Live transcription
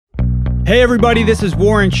Hey everybody, this is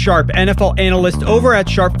Warren Sharp, NFL analyst over at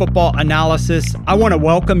Sharp Football Analysis. I want to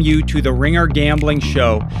welcome you to the Ringer Gambling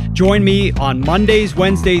Show. Join me on Mondays,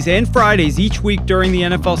 Wednesdays, and Fridays each week during the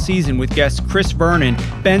NFL season with guests Chris Vernon,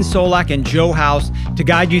 Ben Solak, and Joe House to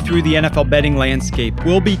guide you through the NFL betting landscape.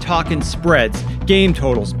 We'll be talking spreads, game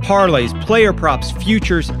totals, parlays, player props,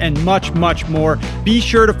 futures, and much, much more. Be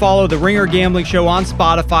sure to follow the Ringer Gambling Show on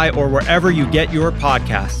Spotify or wherever you get your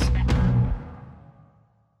podcasts.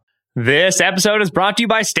 This episode is brought to you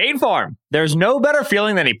by State Farm. There's no better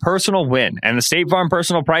feeling than a personal win, and the State Farm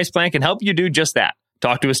Personal Price Plan can help you do just that.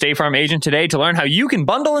 Talk to a State Farm agent today to learn how you can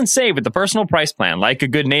bundle and save with the Personal Price Plan. Like a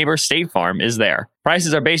good neighbor, State Farm is there.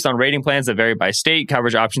 Prices are based on rating plans that vary by state.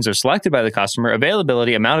 Coverage options are selected by the customer.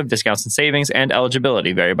 Availability, amount of discounts and savings, and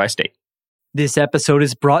eligibility vary by state. This episode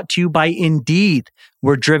is brought to you by Indeed.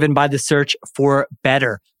 We're driven by the search for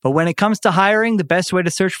better. But when it comes to hiring, the best way to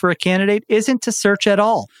search for a candidate isn't to search at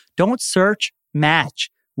all. Don't search, match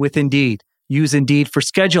with Indeed. Use Indeed for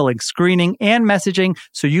scheduling, screening, and messaging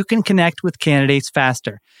so you can connect with candidates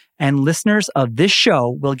faster. And listeners of this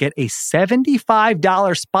show will get a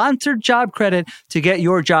 $75 sponsored job credit to get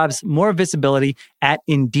your jobs more visibility at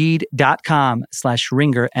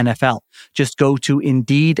Indeed.com/Ringer NFL. Just go to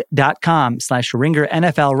Indeed.com/Ringer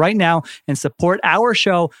NFL right now and support our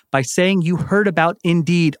show by saying you heard about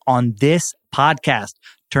Indeed on this podcast.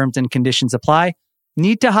 Terms and conditions apply.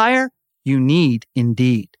 Need to hire? You need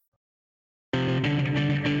Indeed.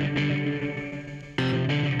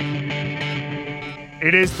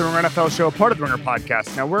 It is the Ringer NFL Show, part of the Ringer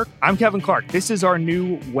Podcast Network. I'm Kevin Clark. This is our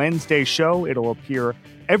new Wednesday show. It'll appear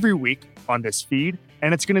every week on this feed,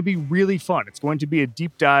 and it's going to be really fun. It's going to be a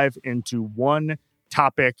deep dive into one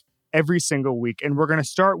topic every single week, and we're going to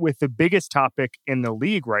start with the biggest topic in the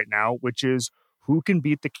league right now, which is who can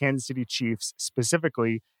beat the Kansas City Chiefs,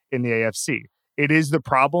 specifically in the AFC. It is the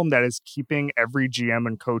problem that is keeping every GM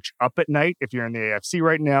and coach up at night. If you're in the AFC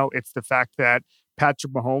right now, it's the fact that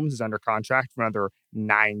Patrick Mahomes is under contract for another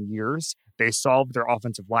 9 years. They solved their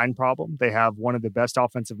offensive line problem. They have one of the best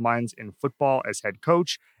offensive minds in football as head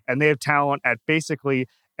coach, and they have talent at basically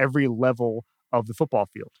every level of the football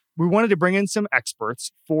field. We wanted to bring in some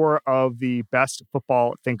experts, 4 of the best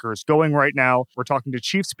football thinkers going right now. We're talking to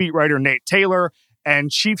Chiefs beat writer Nate Taylor and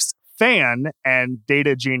Chiefs fan and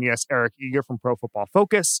data genius Eric Eager from Pro Football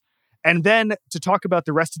Focus. And then to talk about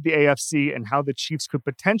the rest of the AFC and how the Chiefs could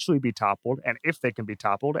potentially be toppled, and if they can be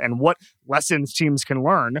toppled, and what lessons teams can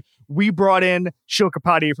learn, we brought in Shil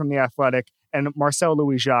Kapadi from The Athletic and Marcel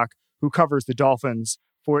Louis-Jacques, who covers the Dolphins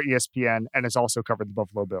for ESPN and has also covered the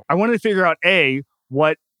Buffalo Bills. I wanted to figure out, A,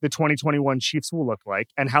 what the 2021 Chiefs will look like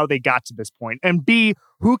and how they got to this point, and B,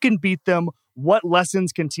 who can beat them, what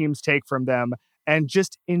lessons can teams take from them, and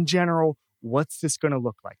just in general, what's this going to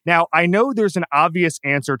look like? Now, I know there's an obvious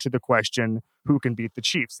answer to the question, who can beat the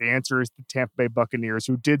Chiefs? The answer is the Tampa Bay Buccaneers,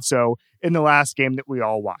 who did so in the last game that we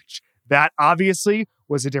all watched. That obviously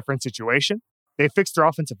was a different situation. They fixed their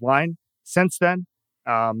offensive line since then.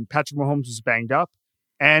 Patrick Mahomes was banged up,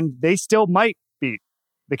 and they still might beat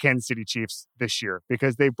the Kansas City Chiefs this year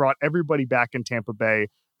because they brought everybody back in Tampa Bay.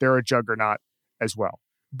 They're a juggernaut as well.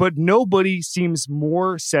 But nobody seems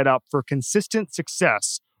more set up for consistent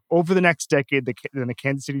success over the next decade than the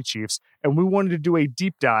Kansas City Chiefs. And we wanted to do a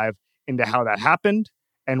deep dive into how that happened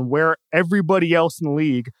and where everybody else in the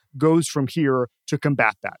league goes from here to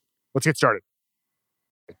combat that. Let's get started.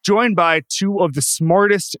 Joined by 2 of the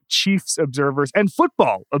smartest Chiefs observers and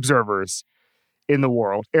football observers in the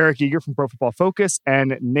world, Eric Eager from Pro Football Focus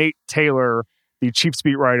and Nate Taylor, the Chiefs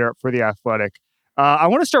beat writer for The Athletic. I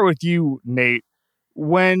want to start with you, Nate.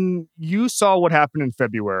 When you saw what happened in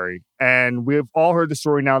February, and we've all heard the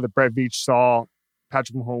story now that Brett Veach saw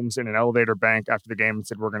Patrick Mahomes in an elevator bank after the game and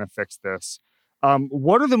said, we're going to fix this.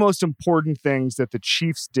 What are the most important things that the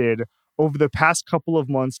Chiefs did over the past couple of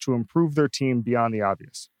months to improve their team beyond the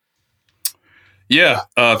obvious? Yeah,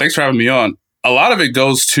 thanks for having me on. A lot of it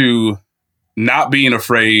goes to not being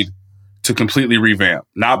afraid to completely revamp,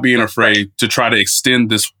 not being afraid to try to extend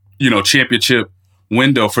this, championship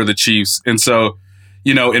window for the Chiefs. And so,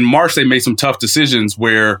 in March, they made some tough decisions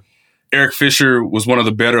where Eric Fisher was one of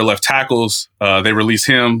the better left tackles. They released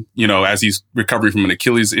him, as he's recovering from an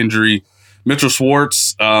Achilles injury. Mitchell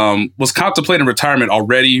Schwartz was contemplating retirement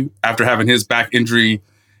already after having his back injury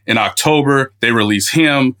in October. They released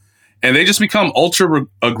him, and they just become ultra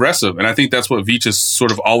aggressive. And I think that's what Veach has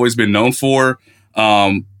sort of always been known for.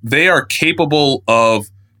 They are capable of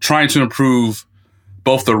trying to improve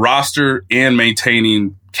both the roster and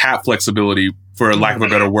maintaining cap flexibility, for lack of a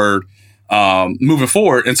better word, moving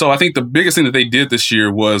forward. And so I think the biggest thing that they did this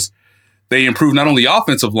year was they improved not only the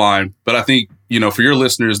offensive line, but I think, for your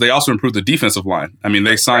listeners, they also improved the defensive line. I mean,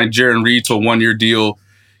 they signed Jaron Reed to a 1-year deal.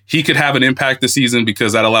 He could have an impact this season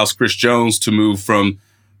because that allows Chris Jones to move from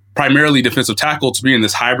primarily defensive tackle to being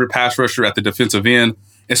this hybrid pass rusher at the defensive end.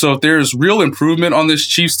 And so if there's real improvement on this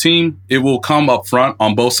Chiefs team, it will come up front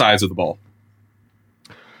on both sides of the ball.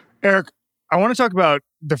 Eric, I want to talk about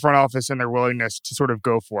the front office and their willingness to sort of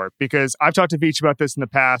go for it, because I've talked to Veach about this in the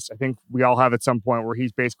past. I think we all have at some point where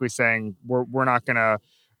he's basically saying we're not going to,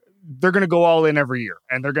 they're going to go all in every year,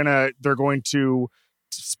 and they're going to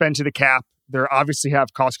spend to the cap. They're obviously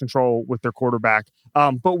have cost control with their quarterback.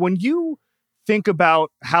 But when you think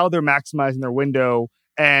about how they're maximizing their window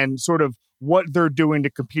and sort of what they're doing to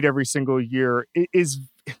compete every single year, is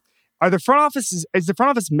the front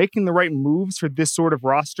office making the right moves for this sort of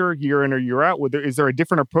roster year in or year out? Is there a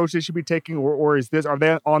different approach they should be taking, or are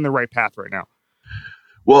they on the right path right now?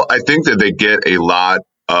 Well, I think that they get a lot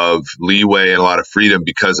of leeway and a lot of freedom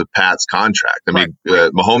because of Pat's contract. I mean,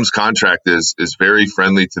 Mahomes' contract is very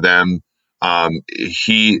friendly to them.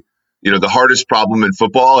 The hardest problem in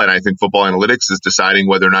football, and I think football analytics, is deciding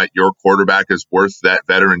whether or not your quarterback is worth that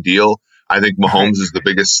veteran deal. I think Mahomes is the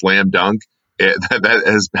biggest slam dunk that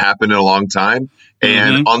has happened in a long time.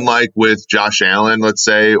 And unlike with Josh Allen, let's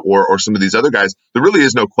say, or some of these other guys, there really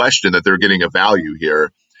is no question that they're getting a value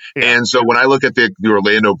here. Yeah. And so when I look at the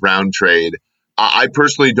Orlando Brown trade, I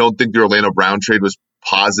personally don't think the Orlando Brown trade was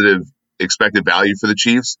positive expected value for the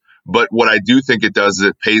Chiefs. But what I do think it does is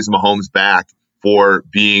it pays Mahomes back for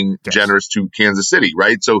being generous to Kansas City,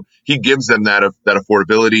 right? So he gives them that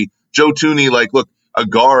affordability. Joe Thuney, look, a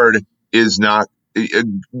guard is not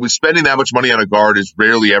spending that much money on a guard is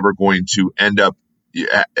rarely ever going to end up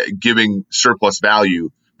giving surplus value.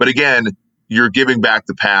 But again, you're giving back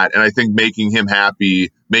to Pat, and I think making him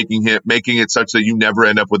happy, making it such that you never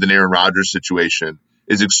end up with an Aaron Rodgers situation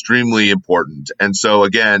is extremely important. And so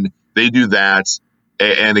again, they do that.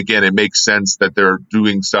 And again, it makes sense that they're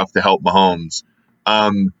doing stuff to help Mahomes.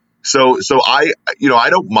 So I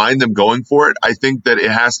don't mind them going for it. I think that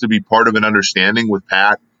it has to be part of an understanding with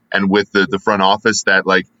Pat and with the front office that,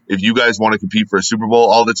 if you guys want to compete for a Super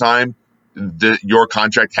Bowl all the time, your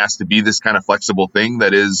contract has to be this kind of flexible thing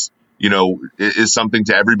that is something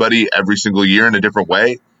to everybody every single year in a different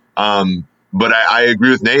way. But I agree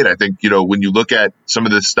with Nate. I think, when you look at some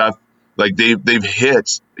of this stuff, they've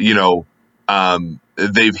hit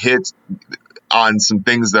on some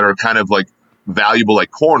things that are kind of valuable,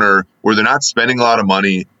 like corner, where they're not spending a lot of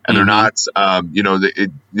money and they're not,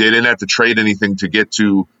 they didn't have to trade anything to get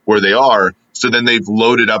to where they are. So then they've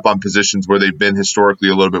loaded up on positions where they've been historically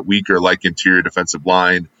a little bit weaker, like interior defensive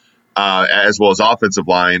line, as well as offensive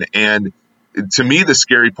line. And to me, the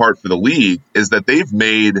scary part for the league is that they've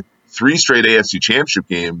made 3 straight AFC championship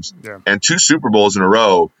games and 2 Super Bowls in a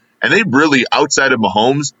row. And they really, outside of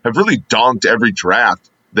Mahomes, have really donked every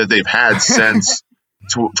draft that they've had since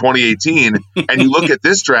 2018. And you look at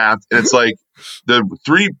this draft, and it's like the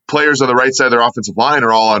 3 players on the right side of their offensive line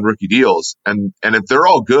are all on rookie deals. And if they're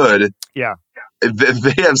all good,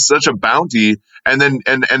 they have such a bounty. And then,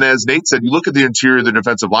 and as Nate said, you look at the interior of the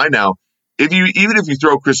defensive line now. Even if you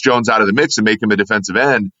throw Chris Jones out of the mix and make him a defensive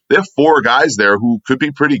end, they have 4 guys there who could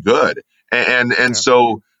be pretty good.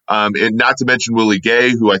 So. And not to mention Willie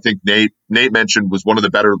Gay, who I think Nate mentioned was one of the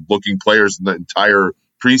better looking players in the entire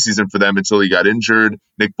preseason for them until he got injured.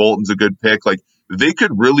 Nick Bolton's a good pick. They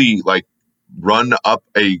could really run up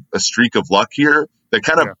a streak of luck here that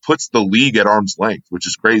kind of puts the league at arm's length, which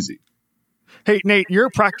is crazy. Hey, Nate, you're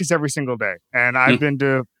at practice every single day, and I've been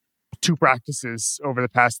to 2 practices over the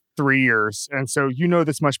past 3 years. And so you know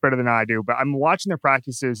this much better than I do, but I'm watching their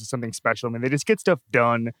practices as something special. I mean, they just get stuff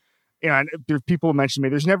done. And there's people mention me,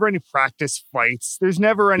 there's never any practice fights. There's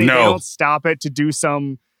never any, They don't stop it to do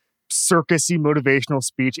some circusy motivational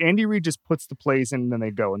speech. Andy Reid just puts the plays in and then they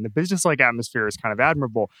go. And the business-like atmosphere is kind of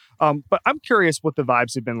admirable. But I'm curious what the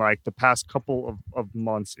vibes have been like the past couple of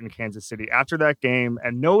months in Kansas City after that game,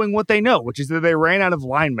 and knowing what they know, which is that they ran out of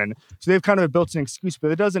linemen. So they've kind of built an excuse, but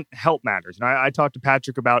it doesn't help matters. And I talked to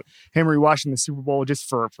Patrick about him rewatching the Super Bowl just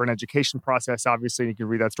for an education process. Obviously, you can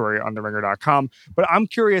read that story on theringer.com. But I'm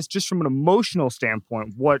curious, just from an emotional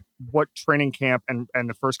standpoint, what training camp and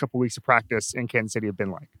the first couple of weeks of practice in Kansas City have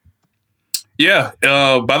been like. Yeah.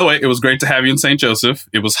 By the way, it was great to have you in St. Joseph.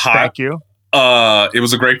 It was hot. Thank you. It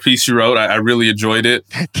was a great piece you wrote. I really enjoyed it.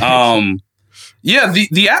 The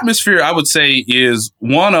atmosphere, I would say, is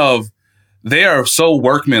one of, they are so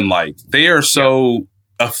workmanlike. They are so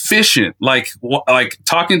efficient. Like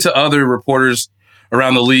talking to other reporters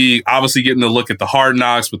around the league, obviously getting to look at the Hard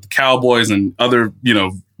Knocks with the Cowboys and other,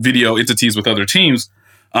 video entities with other teams.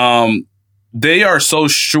 They are so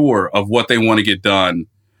sure of what they want to get done.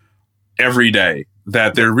 every day,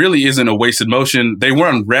 that there really isn't a wasted motion. They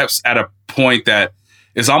run reps at a point that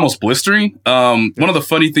is almost blistering. One of the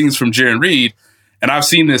funny things from Jarran Reed, and I've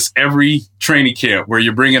seen this every training camp where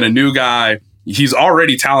you're bringing a new guy. He's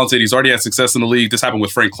already talented. He's already had success in the league. This happened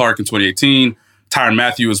with Frank Clark in 2018, Tyrann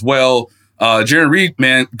Mathieu as well. Jarran Reed,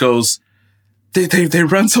 man, goes, they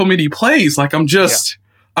run so many plays. Like, I'm just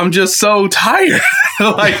so tired.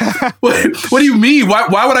 Like, what do you mean?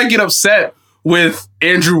 Why would I get upset with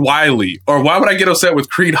Andrew Wiley? Or why would I get upset with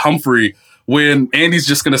Creed Humphrey when Andy's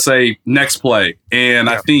just going to say next play? And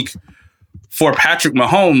I think for Patrick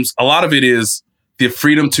Mahomes, a lot of it is the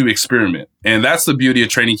freedom to experiment. And that's the beauty of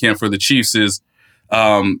training camp for the Chiefs is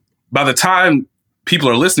by the time people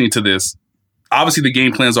are listening to this, obviously the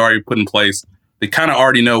game plan's already put in place. They kind of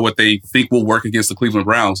already know what they think will work against the Cleveland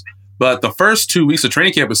Browns. But the first 2 weeks of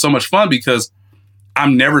training camp is so much fun because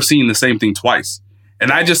I'm never seeing the same thing twice.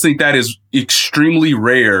 And I just think that is extremely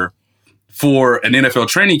rare for an NFL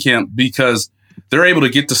training camp because they're able to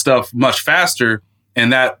get to stuff much faster.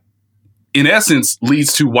 And that, in essence,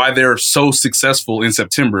 leads to why they're so successful in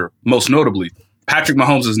September, most notably. Patrick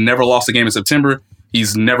Mahomes has never lost a game in September.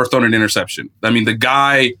 He's never thrown an interception. I mean, the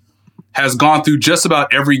guy has gone through just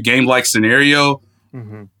about every game-like scenario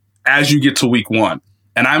as you get to week one.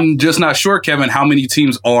 And I'm just not sure, Kevin, how many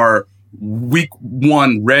teams are week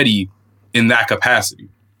one ready in that capacity.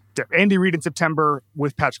 Andy Reid in September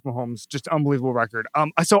with Patrick Mahomes, just unbelievable record.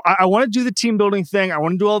 So I want to do the team building thing. I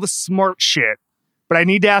want to do all the smart shit, but I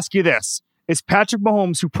need to ask you this. Is Patrick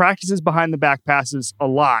Mahomes, who practices behind the back passes a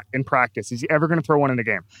lot in practice, is he ever going to throw one in a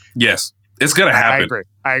game? Yes, it's going to happen. I agree.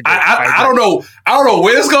 I don't know. I don't know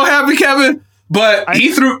when it's going to happen, Kevin, but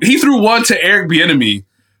he threw one to Eric Bieniemy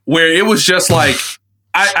where it was just like,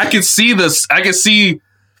 I could see this. I could see,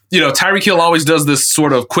 Tyreek Hill always does this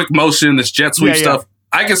sort of quick motion, this jet sweep stuff.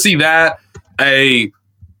 I can see that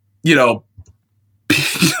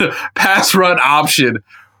pass run option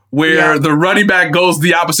where the running back goes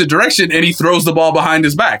the opposite direction and he throws the ball behind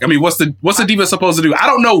his back. I mean, what's the defense supposed to do? I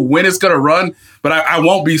don't know when it's going to run, but I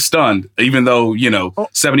won't be stunned, even though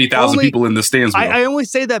 70,000 people in the stands. I only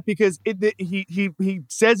say that because he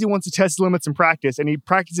says he wants to test limits in practice, and he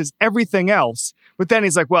practices everything else. But then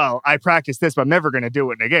he's like, "Well, I practiced this, but I'm never going to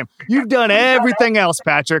do it in a game." You've done everything else,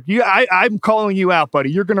 Patrick. I'm calling you out,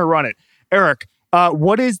 buddy. You're going to run it, Eric.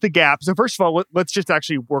 What is the gap? So first of all, let's just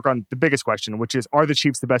actually work on the biggest question, which is, are the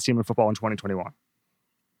Chiefs the best team in football in 2021?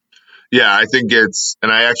 Yeah, I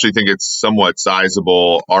actually think it's somewhat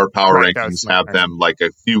sizable. Our power rankings have them like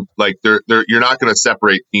a few, like they're you're not going to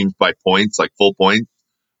separate teams by points, like full points.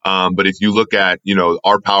 But if you look at,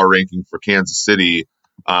 our power ranking for Kansas City,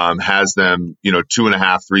 has them,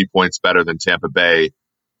 2.5, 3 points better than Tampa Bay.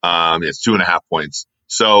 It's 2.5 points.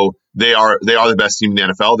 So they are the best team in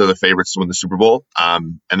the NFL. They're the favorites to win the Super Bowl.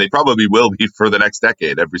 And they probably will be for the next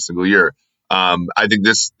decade, every single year. I think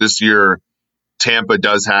this year, Tampa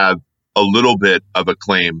does have a little bit of a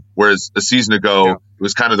claim, whereas a season ago, it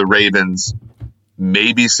was kind of the Ravens,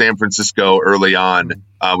 maybe San Francisco early on.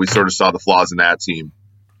 We sort of saw the flaws in that team.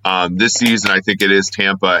 This season, I think it is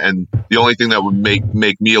Tampa. And the only thing that would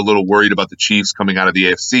make me a little worried about the Chiefs coming out of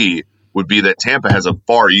the AFC would be that Tampa has a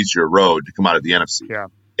far easier road to come out of the NFC. Yeah.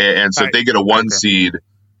 And so if they get a 1 seed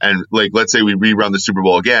and let's say we rerun the Super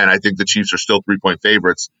Bowl again, I think the Chiefs are still 3-point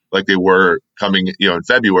favorites like they were coming, in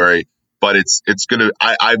February. But it's going to,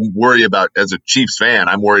 I worry about, as a Chiefs fan,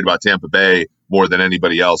 I'm worried about Tampa Bay more than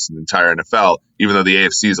anybody else in the entire NFL, even though the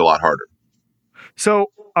AFC is a lot harder.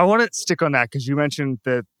 So I want to stick on that because you mentioned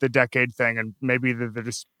the decade thing, and maybe they're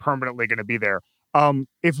just permanently going to be there.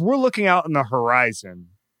 If we're looking out in the horizon,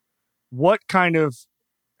 what kind of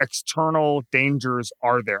external dangers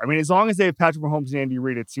are there? I mean, as long as they have Patrick Mahomes and Andy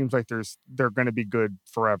Reid, it seems like they're going to be good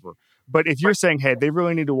forever. But if you're saying, hey, they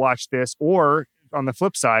really need to watch this, or on the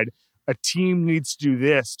flip side, a team needs to do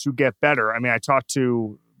this to get better. I mean, I talked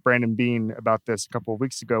to Brandon Beane about this a couple of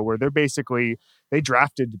weeks ago, where they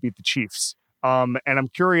drafted to beat the Chiefs. And I'm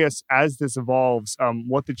curious, as this evolves,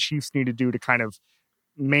 what the Chiefs need to do to kind of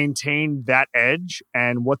maintain that edge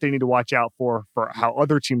and what they need to watch out for how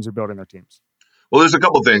other teams are building their teams. Well, there's a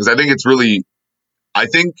couple things. I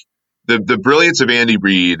think the brilliance of Andy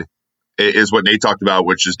Reid is what Nate talked about,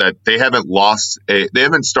 which is that they haven't they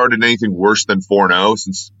haven't started anything worse than 4-0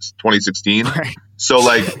 since 2016. Right. So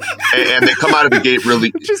and they come out of the gate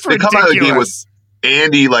they come out of the gate with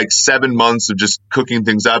Andy 7 months of just cooking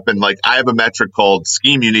things up. And I have a metric called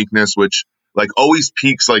scheme uniqueness, which always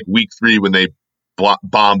peaks week 3 when they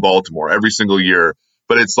bomb Baltimore every single year.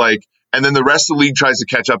 But it's And then the rest of the league tries to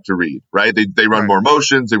catch up to Reed, right? They run more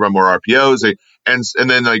motions, they run more RPOs, and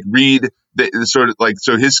then like Reed,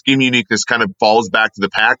 so his scheme uniqueness kind of falls back to the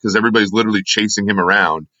pack because everybody's literally chasing him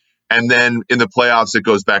around. And then in the playoffs, it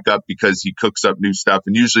goes back up because he cooks up new stuff.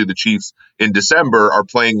 And usually the Chiefs in December are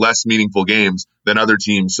playing less meaningful games than other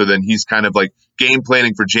teams. So then he's kind of like game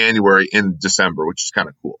planning for January in December, which is kind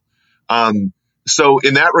of cool. So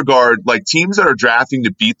in that regard, like teams that are drafting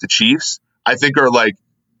to beat the Chiefs, I think are like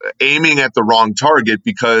aiming at the wrong target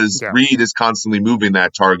because Reed is constantly moving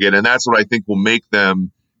that target. And that's what I think will make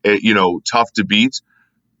them, tough to beat.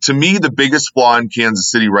 To me, the biggest flaw in Kansas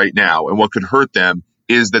City right now and what could hurt them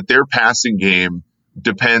is that their passing game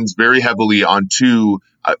depends very heavily on two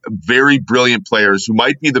very brilliant players who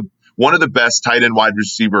might be one of the best tight end wide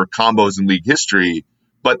receiver combos in league history,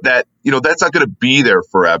 but that's not going to be there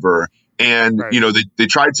forever. And, they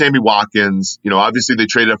tried Sammy Watkins. Obviously they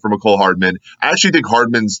traded up for Mecole Hardman. I actually think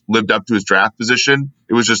Hardman's lived up to his draft position.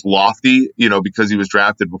 It was just lofty, because he was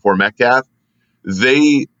drafted before Metcalf.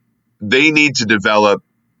 They need to develop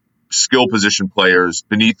skill position players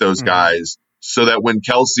beneath those guys so that when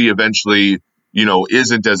Kelsey eventually,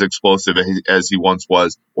 isn't as explosive as he once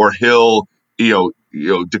was, or Hill,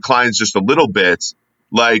 declines just a little bit,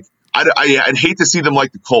 like I'd hate to see them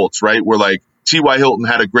like the Colts, right? Where like T.Y. Hilton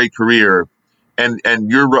had a great career and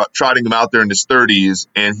you're trotting him out there in his 30s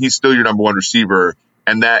and he's still your number one receiver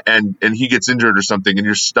and he gets injured or something and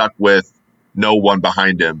you're stuck with no one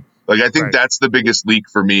behind him. Like, I think that's the biggest leak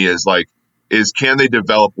for me is can they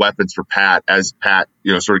develop weapons for Pat as Pat,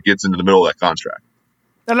 sort of gets into the middle of that contract?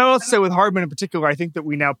 And I will say with Hardman in particular, I think that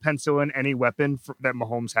we now pencil in any weapon that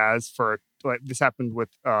Mahomes has for, like this happened with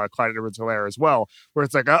Clyde Edwards-Helaire as well, where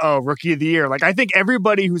it's like, rookie of the year. Like, I think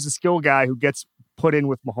everybody who's a skill guy who gets put in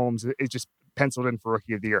with Mahomes is just penciled in for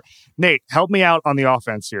rookie of the year. Nate, help me out on the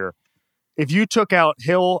offense here. If you took out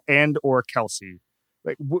Hill and or Kelsey,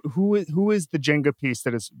 like who is the Jenga piece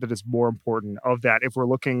that is more important of that? If we're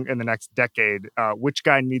looking in the next decade, which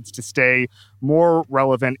guy needs to stay more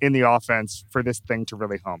relevant in the offense for this thing to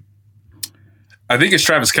really hum? I think it's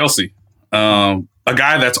Travis Kelce, a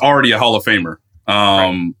guy that's already a Hall of Famer.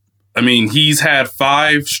 I mean, he's had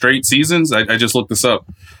 5 straight seasons. I just looked this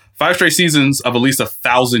up. 5 straight seasons of at least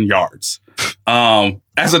 1,000 yards.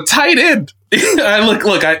 As a tight end,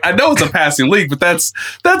 I know it's a passing league, but that's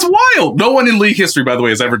wild. No one in league history, by the way,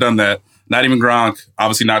 has ever done that. Not even Gronk,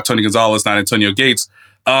 obviously not Tony Gonzalez, not Antonio Gates.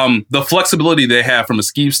 The flexibility they have from a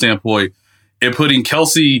scheme standpoint in putting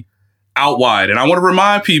Kelce out wide. And I want to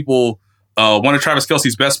remind people, one of Travis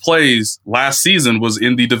Kelce's best plays last season was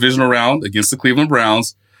in the divisional round against the Cleveland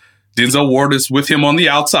Browns. Denzel Ward is with him on the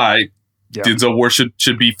outside. Yeah. Denzel Ward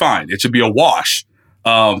should be fine. It should be a wash.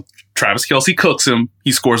 Travis Kelce cooks him.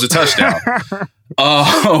 He scores a touchdown.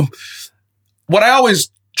 What I always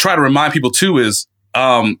try to remind people, too, is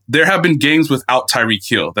there have been games without Tyreek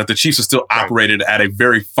Hill that the Chiefs have still operated at a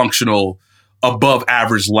very functional, above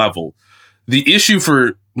average level. The issue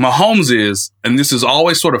for Mahomes is, and this is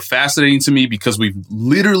always sort of fascinating to me because we've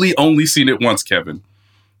literally only seen it once, Kevin.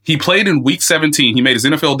 He played in Week 17. He made his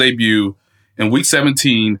NFL debut in Week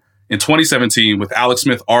 17 in 2017 with Alex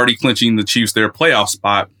Smith already clinching the Chiefs their playoff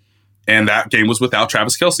spot. And that game was without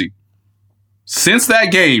Travis Kelce. Since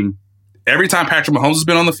that game, every time Patrick Mahomes has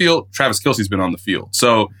been on the field, Travis Kelce's been on the field.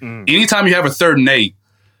 So anytime you have a 3rd and 8,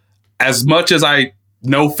 as much as I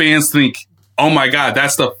know fans think, oh my God,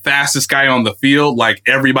 that's the fastest guy on the field, like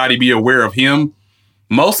everybody be aware of him.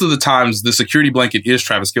 Most of the times, the security blanket is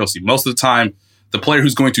Travis Kelce. Most of the time, the player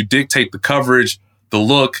who's going to dictate the coverage, the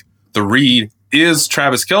look, the read is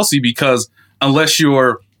Travis Kelce because unless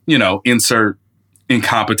you're, insert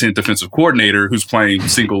incompetent defensive coordinator who's playing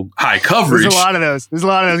single high coverage. There's a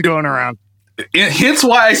lot of those going around. Hence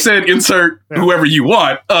why I said insert whoever you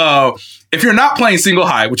want. If you're not playing single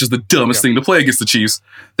high, which is the dumbest thing to play against the Chiefs,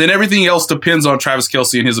 then everything else depends on Travis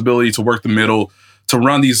Kelce and his ability to work the middle, to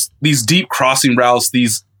run these deep crossing routes,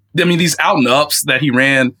 these out and ups that he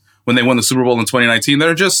ran when they won the Super Bowl in 2019 that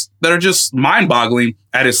are just mind-boggling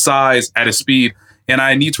at his size, at his speed. And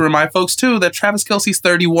I need to remind folks too that Travis Kelce's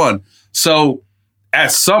 31. So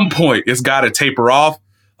at some point, it's got to taper off.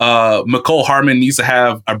 Mecole Hardman needs to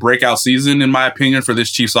have a breakout season, in my opinion, for this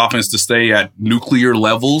Chiefs offense to stay at nuclear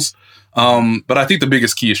levels. But I think the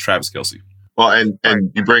biggest key is Travis Kelce. Well,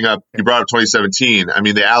 and you brought up 2017. I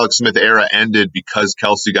mean, the Alex Smith era ended because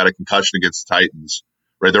Kelce got a concussion against the Titans.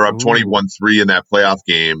 Right, they're up 21-3 in that playoff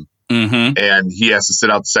game, and he has to sit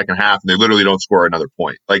out the second half, and they literally don't score another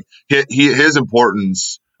point. Like his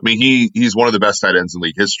importance. I mean, he's one of the best tight ends in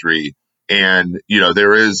league history. And,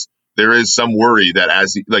 there is there is some worry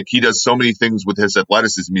that he does so many things with his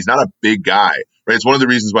athleticism, he's not a big guy, right? It's one of the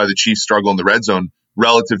reasons why the Chiefs struggle in the red zone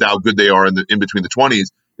relative to how good they are in between the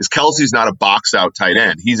 20s is Kelsey's not a box out tight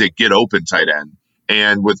end. He's a get open tight end.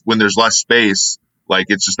 And when there's less space, like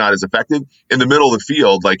it's just not as effective. In the middle of the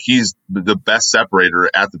field, like he's the best separator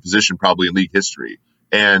at the position probably in league history.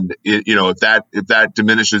 And if that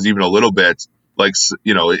diminishes even a little bit, like,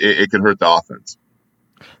 it could hurt the offense.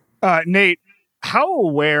 Nate, how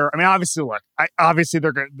aware? I mean, obviously, look. Obviously,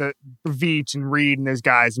 they're going the Veach and Reed and those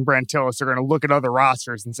guys and Brent Tillis are going to look at other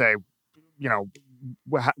rosters and say,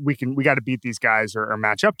 we got to beat these guys or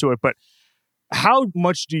match up to it. But how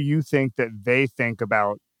much do you think that they think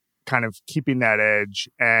about kind of keeping that edge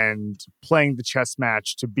and playing the chess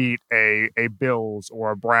match to beat a Bills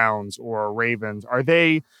or a Browns or a Ravens? Are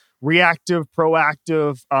they reactive,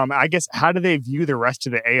 proactive? I guess, how do they view the rest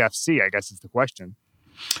of the AFC, I guess is the question.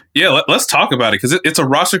 Yeah, let's talk about it, because it's a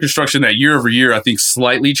roster construction that year over year, I think,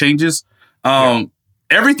 slightly changes.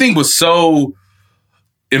 Everything was so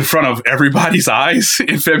in front of everybody's eyes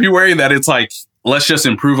in February that it's like, let's just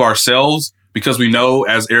improve ourselves, because we know,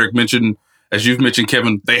 as Eric mentioned, as you've mentioned,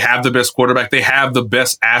 Kevin, they have the best quarterback. They have the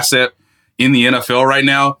best asset in the NFL right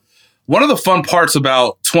now. One of the fun parts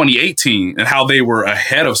about 2018 and how they were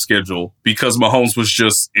ahead of schedule, because Mahomes was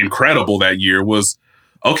just incredible that year, was,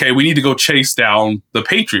 okay, we need to go chase down the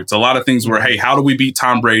Patriots. A lot of things were, hey, how do we beat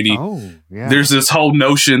Tom Brady? There's this whole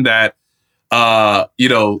notion that,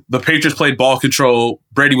 the Patriots played ball control.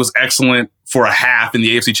 Brady was excellent for a half in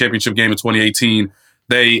the AFC Championship game in 2018.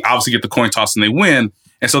 They obviously get the coin toss and they win.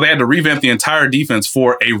 And so they had to revamp the entire defense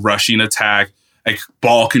for a rushing attack, a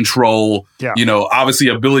ball control, obviously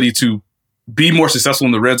ability to be more successful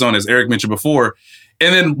in the red zone, as Eric mentioned before.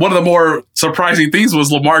 And then one of the more surprising things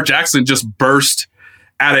was Lamar Jackson just burst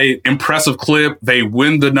at an impressive clip. They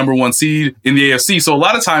win the number 1 seed in the AFC. So a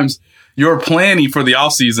lot of times your planning for the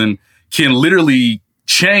offseason can literally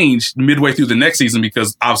change midway through the next season,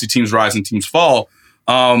 because obviously teams rise and teams fall.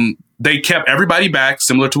 They kept everybody back,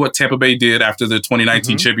 similar to what Tampa Bay did after the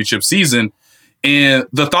 2019 championship season. And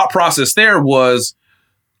the thought process there was,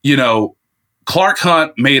 Clark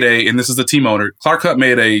Hunt made and this is the team owner, Clark Hunt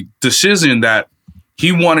made a decision that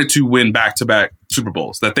he wanted to win back-to-back Super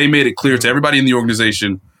Bowls, that they made it clear to everybody in the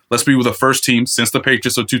organization, let's be with the first team since the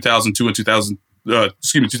Patriots of 2002 and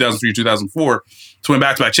 2003 and 2004 to win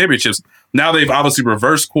back-to-back championships. Now they've obviously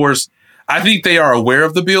reversed course. I think they are aware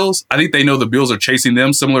of the Bills. I think they know the Bills are chasing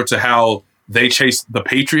them, similar to how they chased the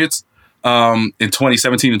Patriots in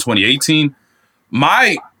 2017 and 2018.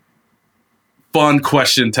 My fun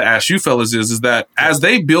question to ask you fellas is that as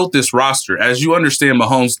they built this roster, as you understand,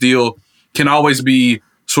 Mahomes' deal can always be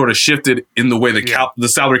sort of shifted in the way the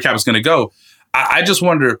salary cap is going to go. I just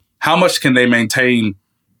wonder, how much can they maintain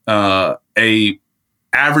a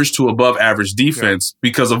average to above average defense?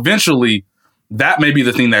 Because eventually that may be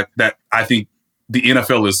the thing that I think the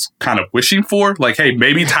NFL is kind of wishing for. Like, hey,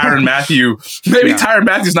 maybe Tyrann Mathieu, Tyrann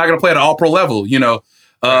Mathieu's not going to play at an all-pro level. Who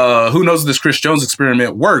knows if this Chris Jones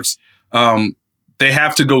experiment works? They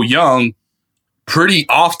have to go young pretty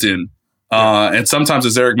often. And sometimes,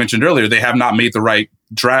 as Eric mentioned earlier, they have not made the right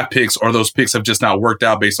draft picks, or those picks have just not worked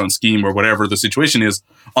out based on scheme or whatever the situation is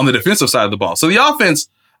on the defensive side of the ball. So the offense,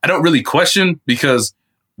 I don't really question, because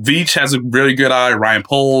Veach has a very good eye, Ryan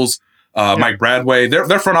Poles, Mike Bradway.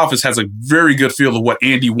 Their front office has a very good feel of what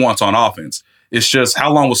Andy wants on offense. It's just,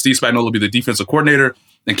 how long will Steve Spagnuolo be the defensive coordinator,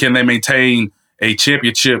 and can they maintain a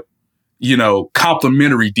championship,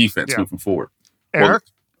 complementary defense moving forward? Eric?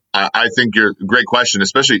 Well, I think you're a great question,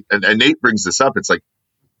 especially, and Nate brings this up. It's like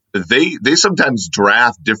they sometimes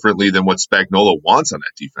draft differently than what Spagnuolo wants on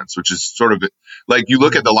that defense, which is sort of like, you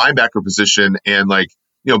look at the linebacker position and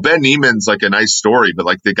Ben Niemann's like a nice story, but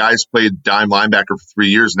like the guy's played dime linebacker for 3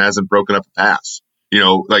 years and hasn't broken up a pass. He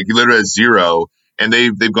literally has 0. And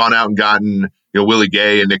they've gone out and gotten, Willie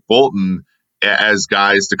Gay and Nick Bolton as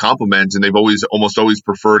guys to complement, and they've almost always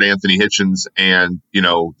preferred Anthony Hitchens and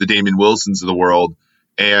the Damian Wilsons of the world.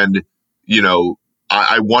 And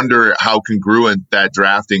I wonder how congruent that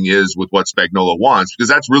drafting is with what Spagnuolo wants, because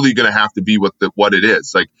that's really going to have to be what it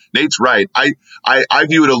is. Like, Nate's right. I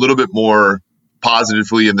view it a little bit more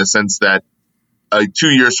positively, in the sense that 2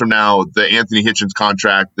 years from now, the Anthony Hitchens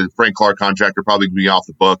contract, the Frank Clark contract are probably going to be off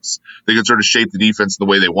the books. They can sort of shape the defense in the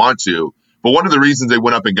way they want to. But one of the reasons they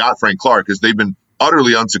went up and got Frank Clark is they've been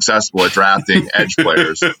utterly unsuccessful at drafting edge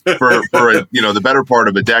players for the better part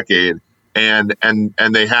of a decade. And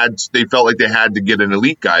they felt like they had to get an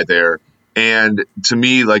elite guy there. And to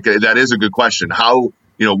me, that is a good question. How,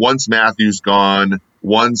 once Matthew's gone,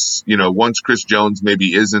 once Chris Jones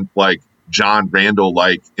maybe isn't like John Randall,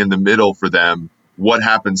 like in the middle for them, what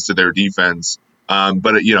happens to their defense.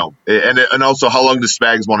 But you know, and also how long does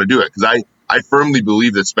Spags want to do it? Because I firmly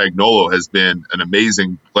believe that Spagnuolo has been an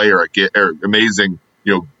amazing player, amazing,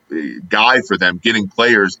 you know, guy for them, getting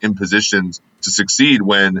players in positions to succeed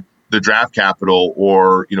when the draft capital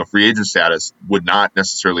or, you know, free agent status would not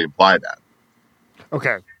necessarily imply that.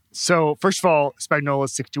 Okay. So first of all, Spagnuolo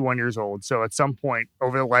is 61 years old. So at some point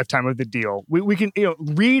over the lifetime of the deal, we can, you know,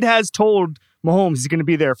 Reid has told Mahomes he's going to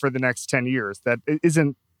be there for the next 10 years. That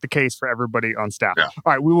isn't the case for everybody on staff. Yeah.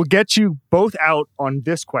 All right. We will get you both out on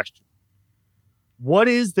this question. What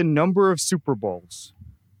is the number of Super Bowls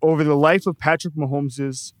over the life of Patrick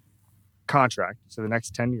Mahomes' contract, so the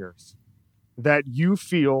next 10 years, that you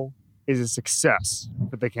feel is a success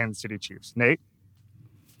for the Kansas City Chiefs? Nate?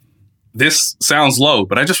 This sounds low,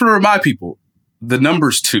 but I just want to remind people the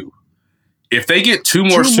number's 2. If they get two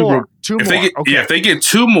more, if they get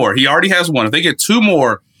 2 more, he already has 1. If they get 2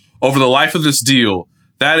 more over the life of this deal,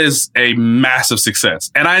 that is a massive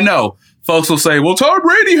success. And I know folks will say, well, Tom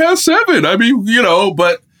Brady has 7. I mean, you know,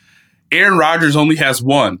 but Aaron Rodgers only has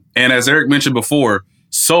 1. And as Eric mentioned before,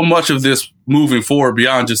 so much of this moving forward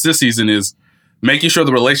beyond just this season is making sure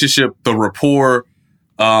the relationship, the rapport,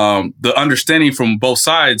 the understanding from both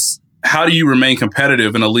sides. How do you remain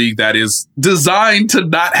competitive in a league that is designed to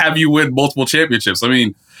not have you win multiple championships? I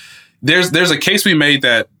mean, there's a case we made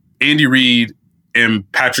that Andy Reid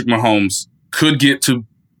and Patrick Mahomes could get to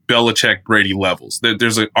Belichick Brady levels.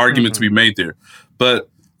 There's an argument to be made there. But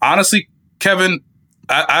honestly, Kevin,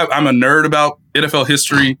 I'm a nerd about NFL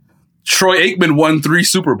history. Troy Aikman won 3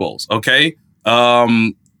 Super Bowls. Okay.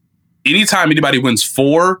 Anytime anybody wins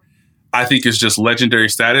 4, I think is just legendary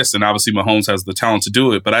status. And obviously Mahomes has the talent to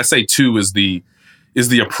do it. But I say 2 is the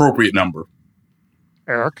appropriate number.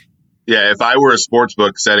 Eric? Yeah, if I were a sports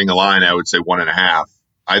book setting a line, I would say 1.5.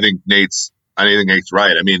 I think Nate's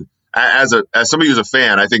right. I mean, as somebody who's a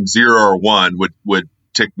fan, I think 0 or 1 would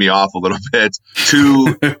tick me off a little bit.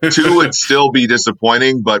 2 would still be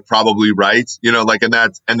disappointing, but probably right. You know, like,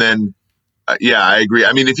 yeah, I agree.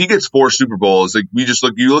 I mean, if he gets 4 Super Bowls, like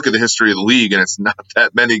you look at the history of the league, and it's not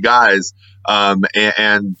that many guys.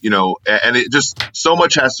 And you know, and it just so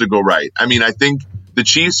much has to go right. I mean, I think the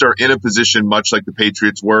Chiefs are in a position much like the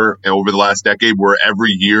Patriots were over the last decade, where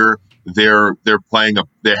every year they're playing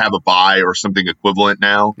they have a bye or something equivalent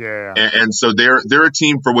now. Yeah. And so they're a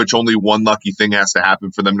team for which only one lucky thing has to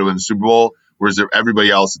happen for them to win the Super Bowl, whereas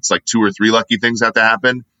everybody else, it's like 2 or 3 lucky things have to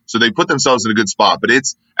happen. So they put themselves in a good spot. But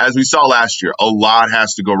it's, as we saw last year, a lot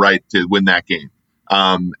has to go right to win that game.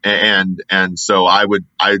 And so I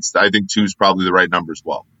think 2 is probably the right number as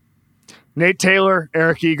well. Nate Taylor,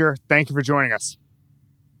 Eric Eager, thank you for joining us.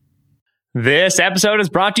 This episode is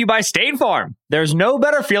brought to you by State Farm. There's no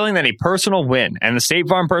better feeling than a personal win, and the State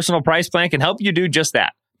Farm Personal Price Plan can help you do just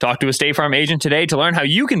that. Talk to a State Farm agent today to learn how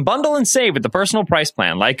you can bundle and save with the Personal Price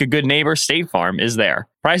Plan. Like a good neighbor, State Farm is there.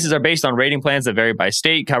 Prices are based on rating plans that vary by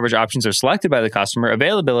state. Coverage options are selected by the customer.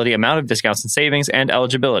 Availability, amount of discounts and savings, and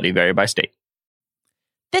eligibility vary by state.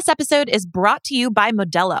 This episode is brought to you by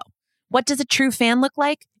Modelo. What does a true fan look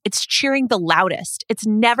like? It's cheering the loudest. It's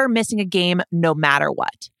never missing a game, no matter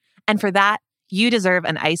what. And for that, you deserve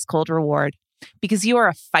an ice-cold reward, because you are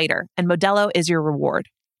a fighter, and Modelo is your reward.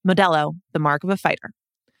 Modelo, the mark of a fighter.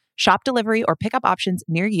 Shop delivery or pickup options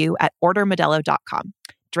near you at ordermodelo.com.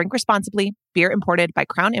 Drink responsibly. Beer imported by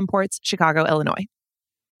Crown Imports, Chicago, Illinois.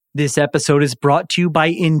 This episode is brought to you by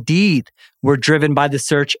Indeed. We're driven by the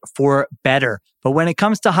search for better. But when it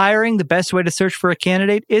comes to hiring, the best way to search for a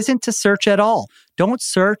candidate isn't to search at all. Don't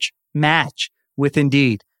search, match with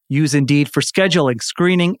Indeed. Use Indeed for scheduling,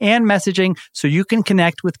 screening, and messaging so you can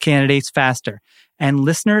connect with candidates faster. And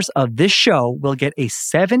listeners of this show will get a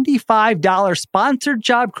 $75 sponsored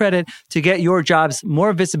job credit to get your jobs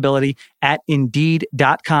more visibility at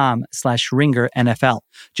Indeed.com/Ringer NFL.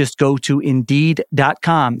 Just go to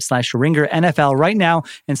Indeed.com/Ringer NFL right now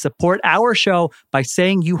and support our show by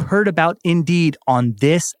saying you heard about Indeed on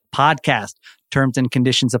this podcast. Terms and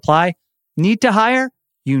conditions apply. Need to hire?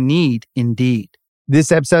 You need Indeed.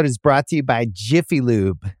 This episode is brought to you by Jiffy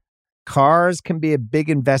Lube. Cars can be a big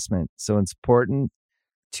investment, so it's important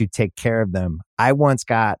to take care of them. I once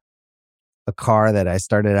got a car that I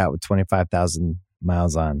started out with 25,000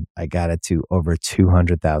 miles on. I got it to over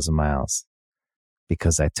 200,000 miles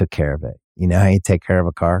because I took care of it. You know how you take care of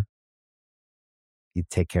a car? You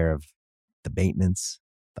take care of the maintenance,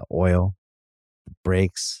 the oil, the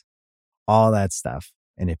brakes, all that stuff.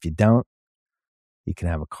 And if you don't, you can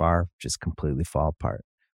have a car just completely fall apart.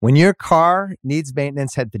 When your car needs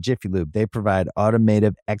maintenance, head to Jiffy Lube. They provide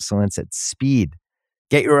automotive excellence at speed.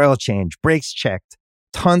 Get your oil change, brakes checked,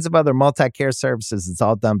 tons of other multi-care services. It's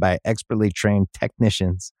all done by expertly trained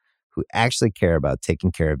technicians who actually care about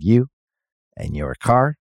taking care of you and your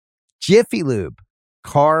car. Jiffy Lube,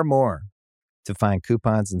 car more. To find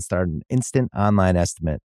coupons and start an instant online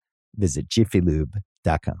estimate, visit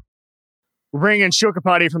jiffylube.com. We're bringing in Sheil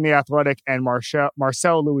Kapadia from The Athletic and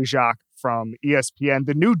Marcel Louis-Jacques from ESPN,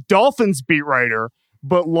 the new Dolphins beat writer,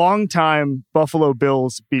 but longtime Buffalo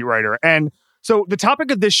Bills beat writer. And so the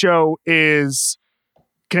topic of this show is,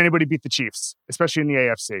 can anybody beat the Chiefs, especially in the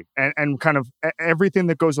AFC? And kind of everything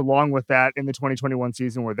that goes along with that in the 2021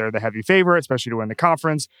 season where they're the heavy favorite, especially to win the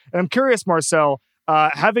conference. And I'm curious, Marcel,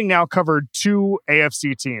 having now covered 2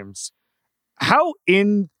 AFC teams, how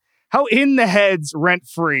in the heads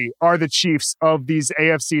rent-free are the Chiefs of these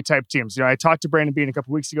AFC type teams? You know, I talked to Brandon Beane a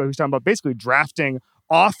couple weeks ago. He was talking about basically drafting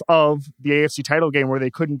off of the AFC title game where they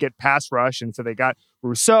couldn't get pass rush. And so they got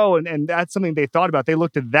Rousseau, and that's something they thought about. They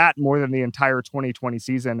looked at that more than the entire 2020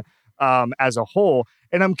 season as a whole.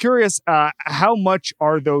 And I'm curious, how much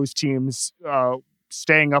are those teams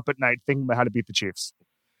staying up at night thinking about how to beat the Chiefs?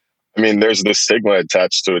 I mean, there's this stigma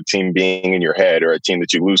attached to a team being in your head or a team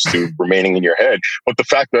that you lose to remaining in your head. But the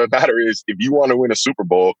fact of the matter is, if you want to win a Super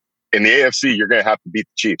Bowl in the AFC, you're going to have to beat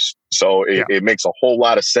the Chiefs. So it makes a whole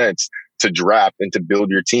lot of sense to draft and to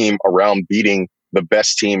build your team around beating the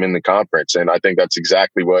best team in the conference. And I think that's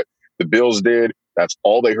exactly what the Bills did. That's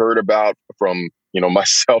all they heard about from,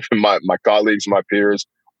 myself and my colleagues, my peers,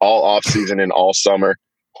 all offseason and all summer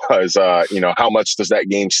was, how much does that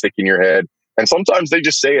game stick in your head? And sometimes they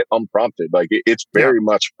just say it unprompted. Like it's very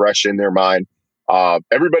much fresh in their mind.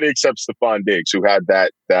 Everybody except Stephon Diggs, who had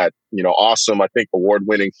that awesome, I think,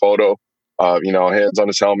 award-winning photo, hands on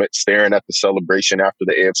his helmet, staring at the celebration after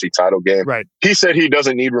the AFC title game. Right. He said he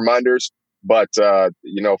doesn't need reminders, but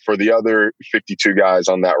for the other 52 guys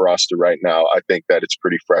on that roster right now, I think that it's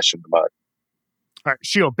pretty fresh in the mind. All right,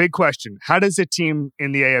 Sheil, big question. How does a team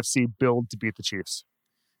in the AFC build to beat the Chiefs?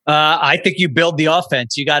 I think you build the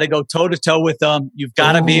offense. You got to go toe to toe with them. You've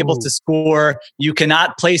got to be able to score. You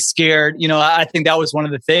cannot play scared. I think that was one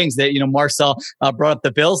of the things that, Marcel brought up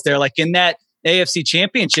the Bills there. Like in that AFC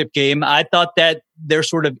Championship game, I thought that their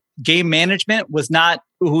sort of game management was not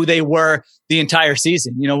who they were the entire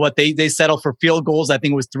season. You know what? They settled for field goals. I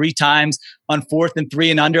think it was 3 times on 4th and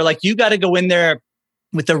 3 and under. Like you got to go in there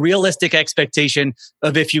with a realistic expectation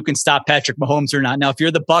of if you can stop Patrick Mahomes or not. Now, if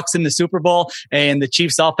you're the Bucs in the Super Bowl and the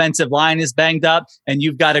Chiefs offensive line is banged up and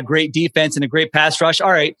you've got a great defense and a great pass rush,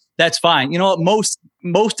 all right, that's fine. You know what?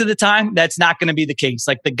 Most of the time, that's not going to be the case.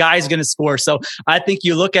 Like the guy's going to score. So I think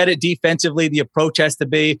you look at it defensively, the approach has to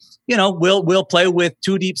be, we'll play with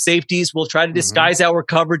 2 deep safeties. We'll try to disguise our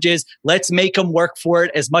coverages. Let's make them work for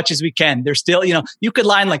it as much as we can. There's still, you could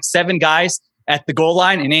line like 7 guys at the goal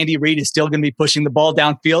line, and Andy Reid is still going to be pushing the ball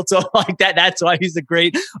downfield. So like that's why he's a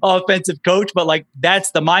great offensive coach. But like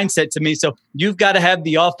that's the mindset to me. So you've got to have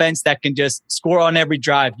the offense that can just score on every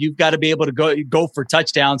drive. You've got to be able to go for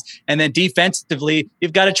touchdowns. And then defensively,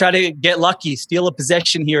 you've got to try to get lucky, steal a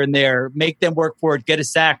possession here and there, make them work for it, get a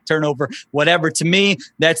sack, turnover, whatever. To me,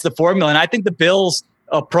 that's the formula. And I think the Bills'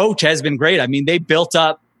 approach has been great. I mean, they built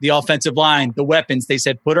up the offensive line, the weapons. They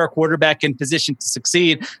said, put our quarterback in position to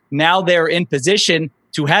succeed. Now they're in position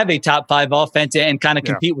to have a top 5 offense and kind of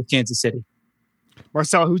compete with Kansas City.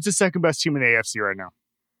 Marcel, who's the second best team in the AFC right now?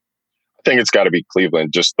 I think it's got to be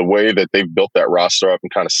Cleveland. Just the way that they've built that roster up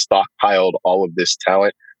and kind of stockpiled all of this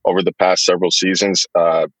talent over the past several seasons.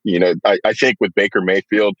 I think with Baker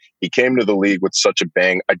Mayfield, he came to the league with such a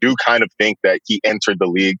bang. I do kind of think that he entered the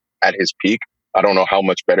league at his peak. I don't know how